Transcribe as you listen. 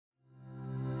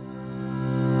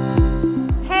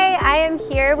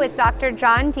here with Dr.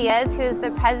 John Diaz, who is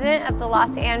the president of the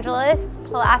Los Angeles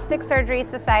Plastic Surgery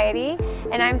Society,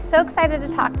 and I'm so excited to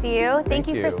talk to you. Thank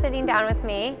you for sitting down with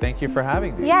me. Thank you for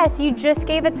having me. Yes, you just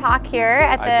gave a talk here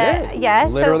at the... I did.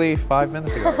 Yes. Literally 5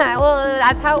 minutes ago. Well,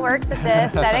 that's how it works at the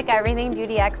Aesthetic Everything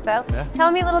Beauty Expo. Yeah. Tell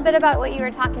me a little bit about what you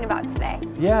were talking about today.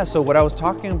 Yeah, so what I was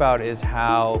talking about is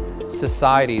how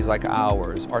societies like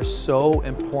ours are so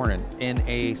important in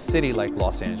a city like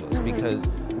Los Angeles because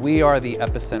we are the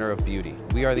epicenter of beauty.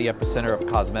 We are the epicenter of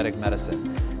cosmetic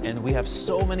medicine. And we have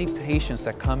so many patients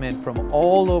that come in from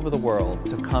all over the world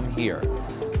to come here.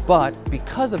 But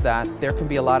because of that, there can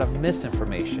be a lot of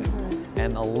misinformation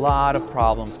and a lot of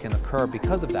problems can occur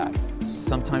because of that.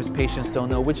 Sometimes patients don't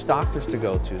know which doctors to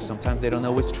go to. Sometimes they don't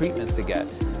know which treatments to get.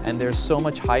 And there's so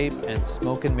much hype and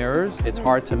smoke and mirrors, it's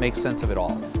hard to make sense of it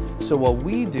all. So what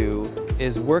we do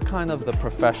is we're kind of the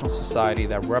professional society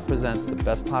that represents the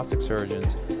best plastic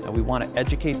surgeons, and we want to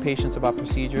educate patients about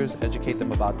procedures, educate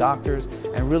them about doctors,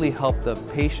 and really help the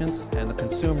patients and the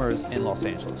consumers in Los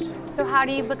Angeles. So how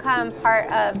do you become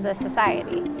part of the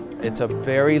society? It's a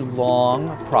very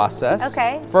long process.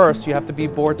 Okay. First, you have to be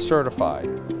board certified,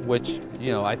 which,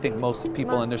 you know, I think most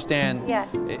people understand. Yeah.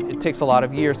 It takes a lot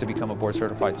of years to become a board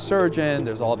certified surgeon.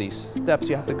 There's all these steps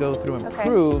you have to go through and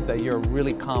prove that you're a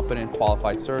really competent,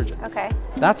 qualified surgeon. Okay.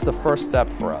 That's the first step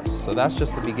for us. So that's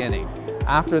just the beginning.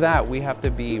 After that, we have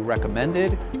to be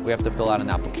recommended. We have to fill out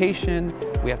an application.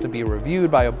 We have to be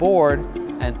reviewed by a board.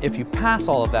 And if you pass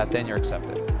all of that, then you're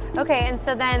accepted. Okay, and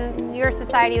so then your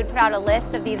society would put out a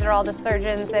list of these are all the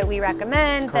surgeons that we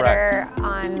recommend that are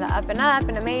on the up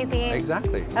and amazing.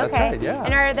 Exactly. That's right, yeah.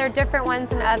 And are there different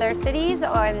ones in other cities,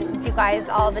 or do you guys,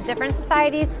 all the different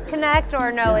societies connect,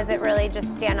 or no, is it really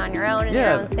just stand on your own in your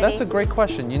own city? Yeah, that's a great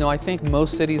question. You know, I think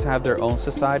most cities have their own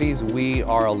societies. We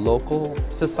are a local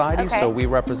society, so we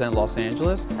represent Los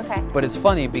Angeles. Okay. But it's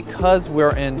funny, because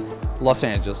we're in Los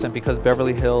Angeles and because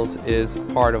Beverly Hills is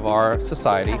part of our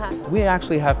society, we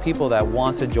actually have people that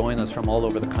want to join us from all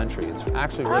over the country. It's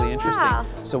actually really interesting. Wow.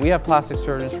 So we have plastic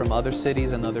surgeons from other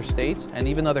cities and other states and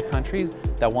even other countries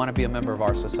that want to be a member of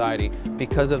our society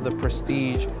because of the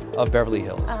prestige of Beverly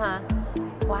Hills.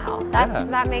 Wow,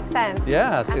 that makes sense.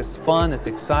 Yeah, it's fun, it's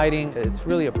exciting, it's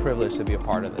really a privilege to be a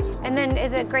part of this. And then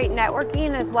is it great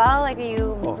networking as well? Like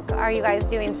are you guys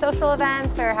doing social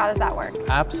events, or how does that work?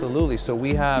 Absolutely, so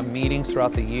we have meetings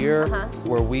throughout the year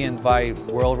where we invite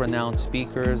world-renowned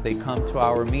speakers. They come to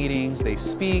our meetings, they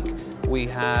speak. We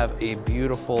have a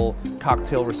beautiful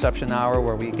cocktail reception hour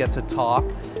where we get to talk.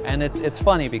 And it's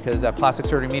funny because at plastic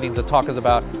surgery meetings, the talk is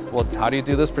about, well, how do you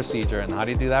do this procedure and how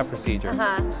do you do that procedure?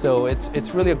 So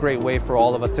it's really a great way for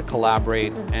all of us to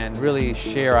collaborate and really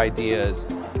share ideas.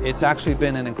 It's actually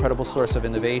been an incredible source of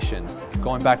innovation.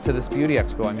 Going back to this beauty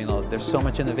expo, I mean, there's so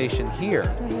much innovation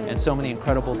here and so many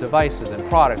incredible devices and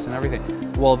products and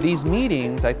everything. Well, these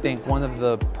meetings, I think one of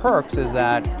the perks is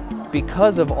that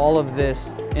because of all of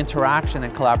this interaction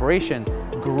and collaboration,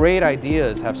 great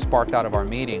ideas have sparked out of our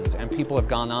meetings, and people have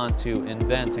gone on to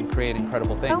invent and create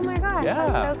incredible things. Oh my gosh,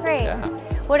 that's so great. Yeah.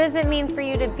 What does it mean for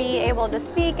you to be able to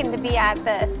speak and to be at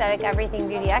the Aesthetic Everything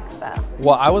Beauty Expo?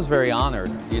 Well, I was very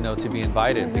honored, you know, to be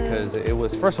invited because it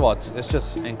was, first of all, it's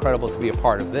just incredible to be a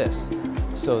part of this.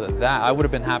 So that I would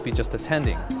have been happy just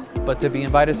attending. But to be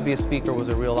invited to be a speaker was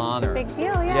a real honor. Big deal,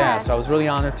 yeah. Yeah, so I was really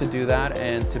honored to do that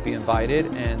and to be invited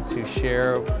and to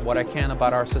share what I can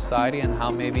about our society and how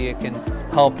maybe it can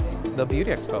help the Beauty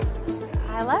Expo.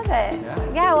 I love it.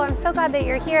 Yeah, well, I'm so glad that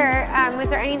you're here. Was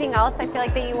there anything else I feel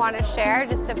like that you want to share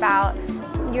just about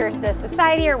the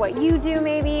society or what you do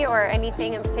maybe, or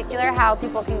anything in particular, how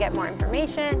people can get more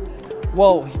information?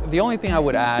 Well, the only thing I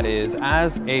would add is,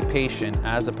 as a patient,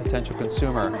 as a potential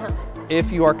consumer, if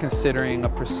you are considering a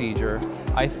procedure,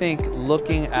 I think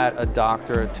looking at a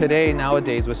doctor today,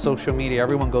 nowadays with social media,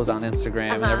 everyone goes on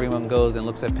Instagram and everyone goes and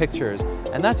looks at pictures.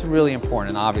 And that's really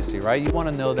important, obviously, right? You want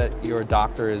to know that your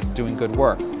doctor is doing good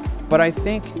work. But I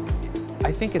think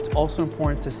it's also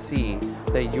important to see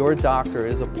that your doctor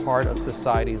is a part of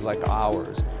societies like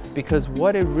ours. Because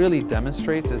what it really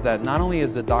demonstrates is that not only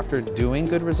is the doctor doing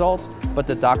good results, but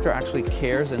the doctor actually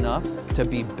cares enough to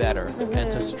be better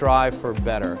and to strive for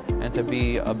better and to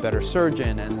be a better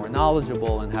surgeon and more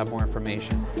knowledgeable and have more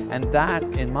information. And that,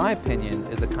 in my opinion,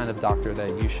 is the kind of doctor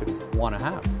that you should want to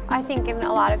have. I think in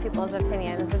a lot of people's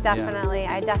opinions, I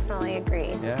definitely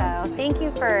agree. So thank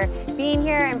you for being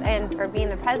here and for being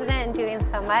the president and doing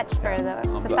so much for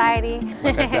the society.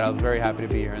 Like I said, I was very happy to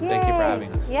be here, and thank you for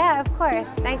having us. Yeah, of course.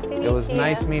 Nice to meet you. It was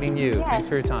nice meeting you. Yes. Thanks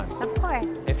for your time. Of course.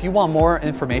 If you want more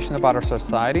information about our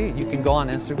society, you can go on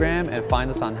Instagram and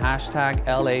find us on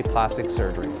 #LA Plastic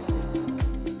Surgery.